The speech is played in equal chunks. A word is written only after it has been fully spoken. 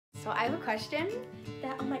So I have a question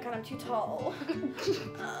that, oh my god, I'm too tall.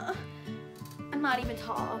 I'm not even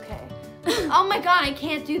tall, okay. Oh my god, I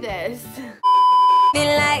can't do this.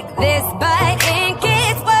 Like this, but it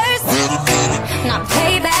gets worse. Not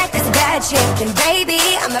payback, that's a bad chick. And baby,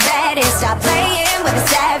 I'm the baddest. Stop playing with a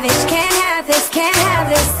savage. Can't have this, can't have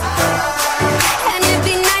this. And it'd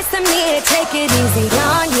be nice of me to take it easy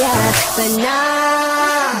on ya, but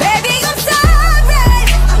nah. Baby, I'm sorry.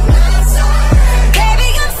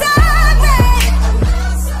 Baby, I'm sorry.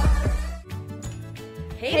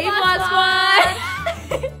 Hey Vlog Squad!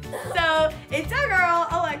 So, it's our girl,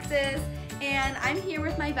 Alexis. And I'm here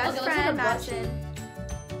with my best friend, Madison.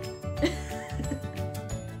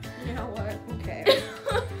 You know what? Okay.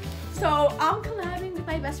 So I'm collabing with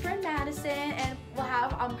my best friend, Madison, and we'll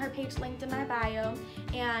have her page linked in my bio.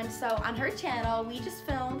 And so on her channel, we just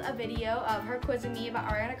filmed a video of her quizzing me about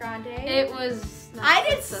Ariana Grande. It was not I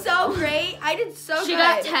did so great. I did so good. She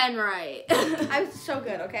got 10 right. I was so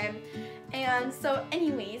good, okay? And so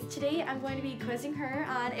anyways, today I'm going to be quizzing her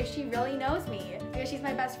on if she really knows me, because she's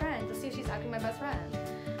my best friend. Let's see if she's acting my best friend.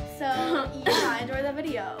 So yeah, enjoy the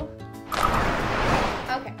video.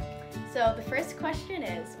 Okay, so the first question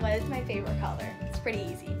is, what is my favorite color? It's pretty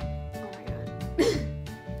easy. Oh my god.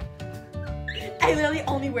 I literally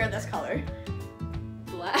only wear this color.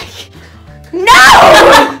 Black.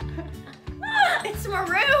 No! It's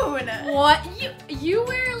maroon. What? You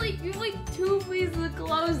wear like, you have like 2 pieces of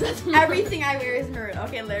clothes that's maroon. Everything I wear is maroon.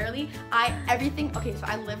 Okay, literally, everything, okay, so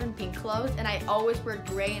I live in pink clothes and I always wear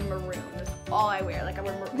gray and maroon. That's all I wear. Like I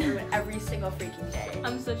wear maroon every single freaking day.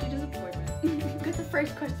 I'm such a disappointment. You got the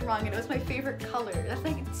first question wrong and it was my favorite color. That's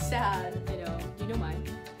like, it's sad. I know. You know mine.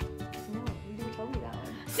 No, you never told me that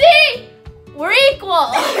one. See? We're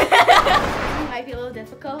equal! It might be a little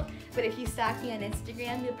difficult, but if you stalk me on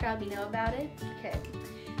Instagram, you'll probably know about it. Okay.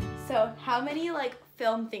 So, how many like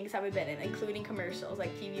film things have we been in, including commercials,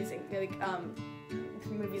 like TVs, like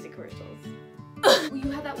movies and commercials?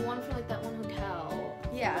 You had that one for like that one hotel.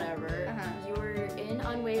 Yeah. Whatever. You were in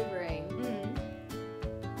Unwavering.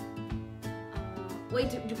 Wait,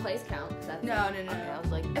 do plays count? 'Cause that's No. Okay, I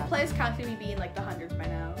was like, It plays counting me being like the hundreds by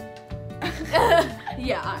now.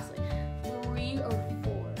 yeah, honestly. 3 or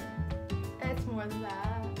 4? It's more than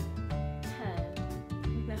that.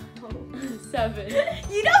 10. No. 7.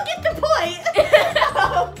 You don't get the point.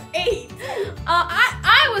 8.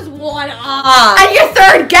 I was 1 off. And your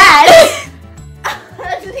third guess. That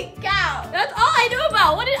doesn't count. That's all I knew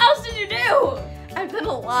about. What else did you do? I've done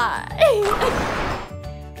a lot.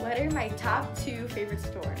 What are my top 2 favorite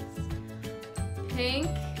stores? Pink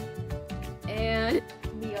and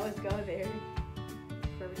We always go there.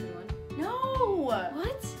 Forever 21. No. What?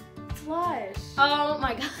 It's Lush. Oh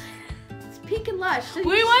my god. It's Pink and Lush. We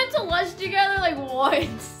went to Lush together like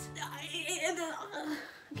once.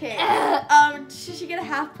 Okay. Should she get a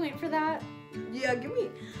half point for that? Yeah,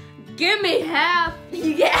 Give me half.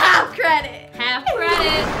 You get half credit. Half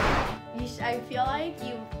credit. I feel like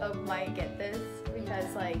you might get this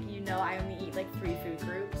because like I only eat like 3 food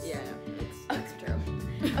groups. Yeah, it's true.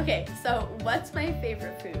 Okay, so what's my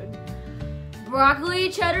favorite food? Broccoli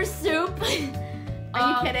cheddar soup. Are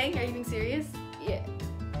you kidding? Are you being serious? Yeah.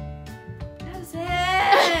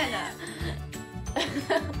 Madison!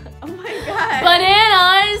 Oh my god.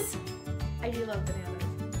 Bananas. I do love bananas.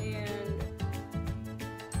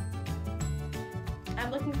 And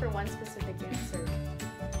I'm looking for one specific answer.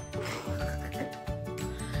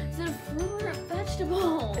 is it a fruit or a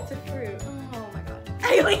vegetable? It's a fruit. Oh my god.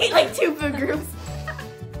 I only eat like 2 food groups.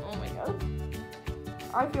 Oh my god.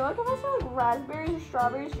 I feel like if I say like raspberries or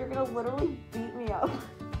strawberries, you're gonna literally beat me up.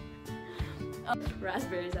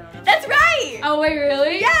 Raspberries, I don't know. That's right! Oh wait,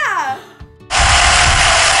 really? Yeah!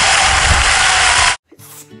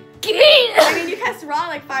 I mean, you guessed wrong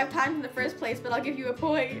like 5 times in the first place, but I'll give you a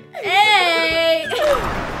point. Hey!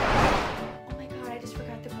 Oh my god, I just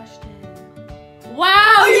forgot the question.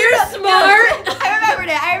 Wow, you're smart!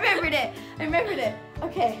 I remembered it.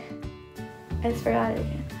 Okay. I just forgot it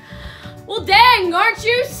again. Well, dang, aren't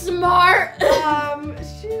you smart?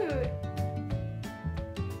 Shoot.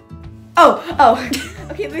 Oh.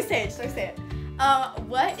 Okay, let me say it.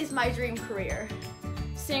 What is my dream career?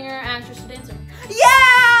 Singer, actress, dancer.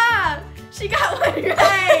 Yeah! She got one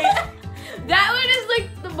right. That one is like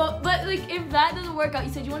the most, but like if that doesn't work out,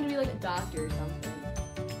 you said you wanted to be like a doctor or something.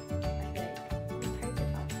 I think. What type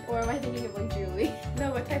of doctor? Or am I thinking of like Julie?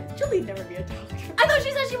 No, what type? Julie'd never be a doctor. I thought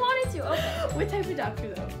she said she wanted to. Okay. What type of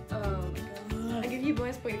doctor though? Oh my god. I'll give you a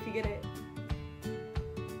bonus point if you get it. I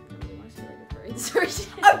really want to be like a brain surgeon.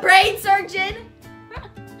 A brain surgeon?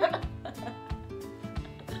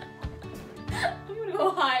 I'm gonna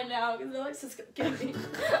go hide now because Alexis is gonna get me.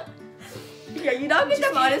 Yeah, you don't get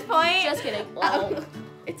the bonus point. Just kidding.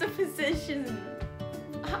 It's a position.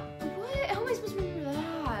 What? How am I supposed to remember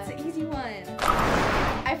that? It's an easy one.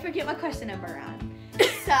 I forget what question I'm around.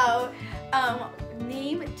 So,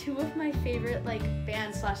 name 2 of my favorite like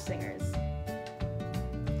bands/singers.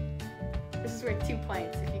 This is worth 2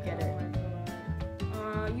 points if you get it.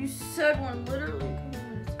 You said one literally.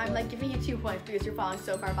 I'm like giving you 2 points because you're falling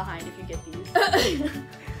so far behind if you get these.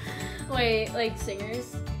 Wait, like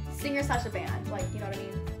singers? Singer/a band, like you know what I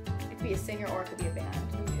mean? It could be a singer or it could be a band.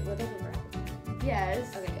 What are they?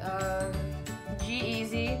 Yes. Okay.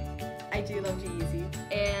 G-Eazy I do love G-Eazy.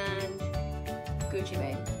 and Gucci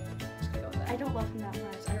Mane. Just gonna go with that. I don't love him that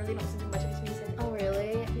much. I really don't listen to much of his music. Oh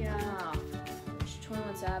really? Yeah. Oh,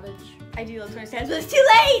 21 Savage. I do love 20 Savage, but it's too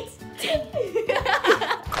late!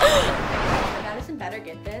 Madison better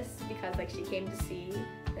get this because like she came to see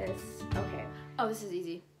this. Okay. Oh, this is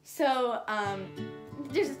easy. So,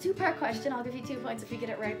 there's a 2-part question. I'll give you 2 points if you get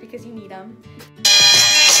it right because you need them.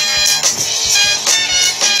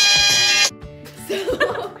 So,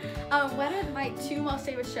 what are my 2 most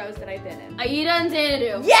favorite shows that I've been in? Aida and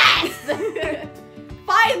Xanadu. Yes!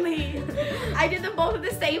 Finally! I did them both at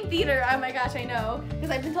the same theater. Oh my gosh, I know. Because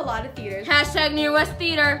I've been to a lot of theaters. Hashtag Near West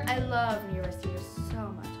Theater. I love New York theaters so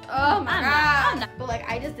much. Oh my god. But like,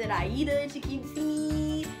 I just did Aida and she came to see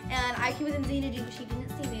me. And Aiki was in Xanadu, but she didn't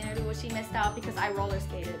see Xanadu. Well, she missed out because I roller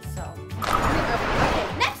skated, so.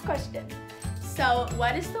 Okay, next question. So,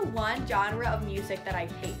 what is the one genre of music that I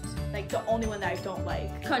hate? Like, the only one that I don't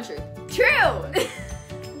like? Country. True!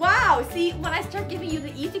 Wow, see, when I start giving you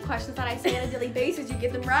the easy questions that I say on a daily basis, you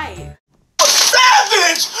get them right. A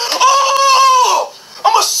savage! Oh!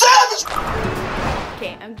 I'm a savage!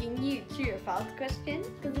 Okay, I'm giving you true or false questions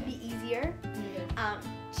because it'll be easier.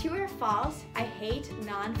 True or false, I hate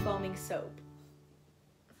non-foaming soap.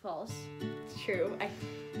 False. True.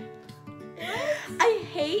 I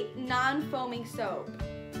hate non-foaming soap.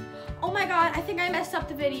 Oh my god, I think I messed up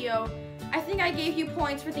the video. I think I gave you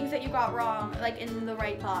points for things that you got wrong, like in the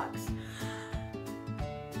right box.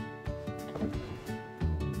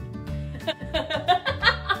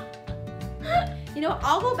 You know,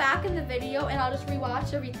 I'll go back in the video and I'll just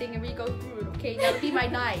rewatch everything and re-go through it, okay? That'll be my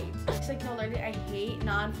night. It's like, no, literally, I hate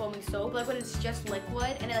non-foaming soap. Like when it's just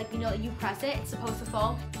liquid and it, like, you know, you press it, it's supposed to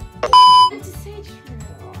foam. To say true,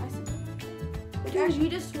 Gosh, you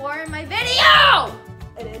just swore in my video! I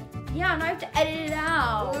did. Yeah, and I have to edit it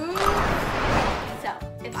out. Ooh. So,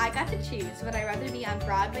 if I got to choose, would I rather be on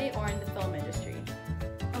Broadway or in the film industry?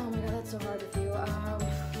 Oh my god, that's so hard with you.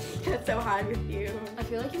 That's so hard with you. I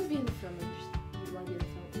feel like you would be in the film industry. You want to be in the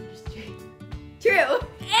film industry. True.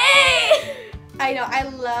 Hey! I know, I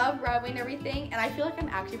love Broadway and everything, and I feel like I'm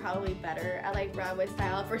actually probably better at like Broadway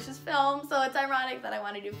style versus film, so it's ironic that I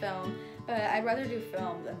want to do film. But I'd rather do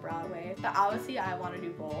film than Broadway. But obviously, I want to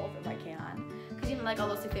do both if I can. Because you know, like all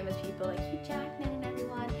those famous people, like Hugh Jackman and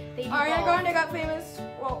everyone, they do Ariana both. Grande got famous.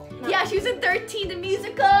 Well, no. Yeah, she was in 13, the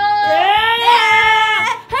musical. Yeah!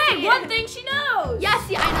 Hey, one thing she knows. Yeah,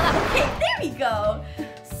 see, I know that. Okay, there we go.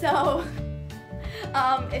 So,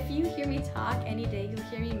 if you hear me talk any day, you'll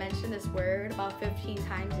hear me mention this word about 15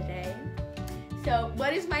 times a day. So,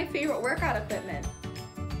 what is my favorite workout equipment?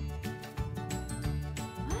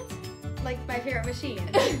 What? Like my favorite machine.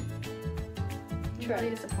 I'm really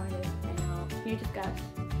disappointed. I know. You just got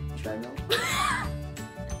treadmill.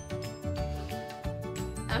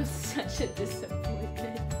 I'm such a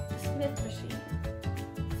disappointment. Smith machine.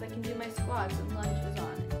 So I can do my squats and lunges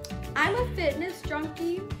on it. I'm a fitness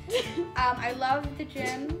junkie. I love the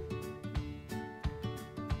gym.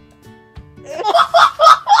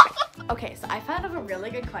 Okay, so I found out a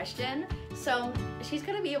really good question. So she's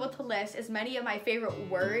gonna be able to list as many of my favorite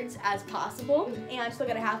words as possible, and she'll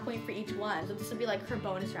get a half point for each one. So this will be like her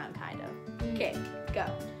bonus round, kind of. Okay, go.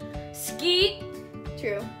 Skeet.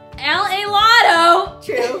 True. L.A. Lotto.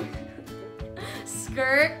 True.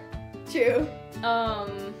 Skirt. True.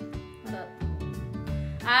 What up?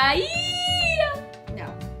 Aida.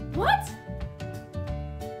 No. What?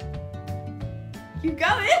 Keep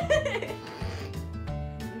going.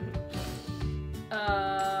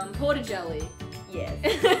 Portagelli. Yes.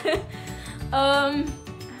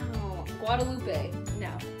 Guadalupe.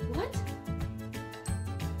 No. What?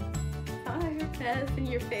 Oh, you're best and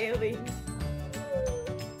you're failing.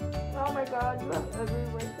 Oh my god, you have every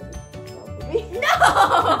right to me.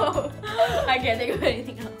 No! I can't think of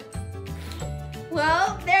anything else.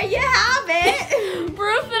 Well, there you have it.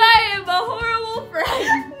 Proof that I am a horrible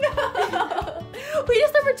friend. No. We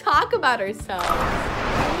just never talk about ourselves.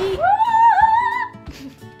 Okay.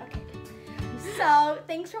 So,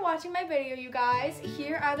 thanks for watching my video, you guys.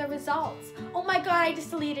 Here are the results. Oh my god, I just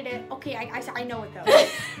deleted it. Okay, I know it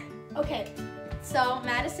though. Okay, so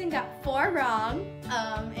Madison got 4 wrong,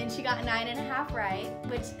 and she got 9.5 right,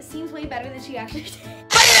 which seems way better than she actually did.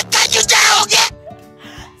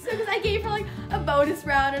 So, because I gave her like a bonus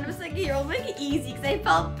round, and I was like, here, we'll make it easy, because I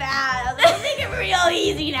felt bad. I was like, we'll make it real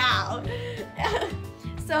easy now.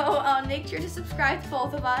 So, make sure to subscribe to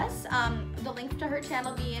both of us. The link to her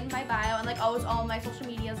channel will be in my bio, and like always, all my social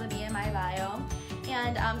medias will be in my bio.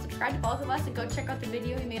 And subscribe to both of us, and go check out the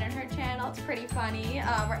video we made on her channel. It's pretty funny.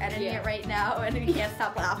 We're editing it right now, and we can't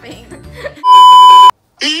stop laughing.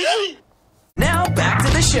 Now back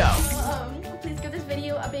to the show. Please give this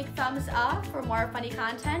video a big thumbs up for more funny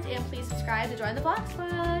content, and please subscribe to join the Vlog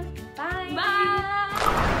Squad. Bye.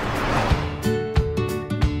 Bye.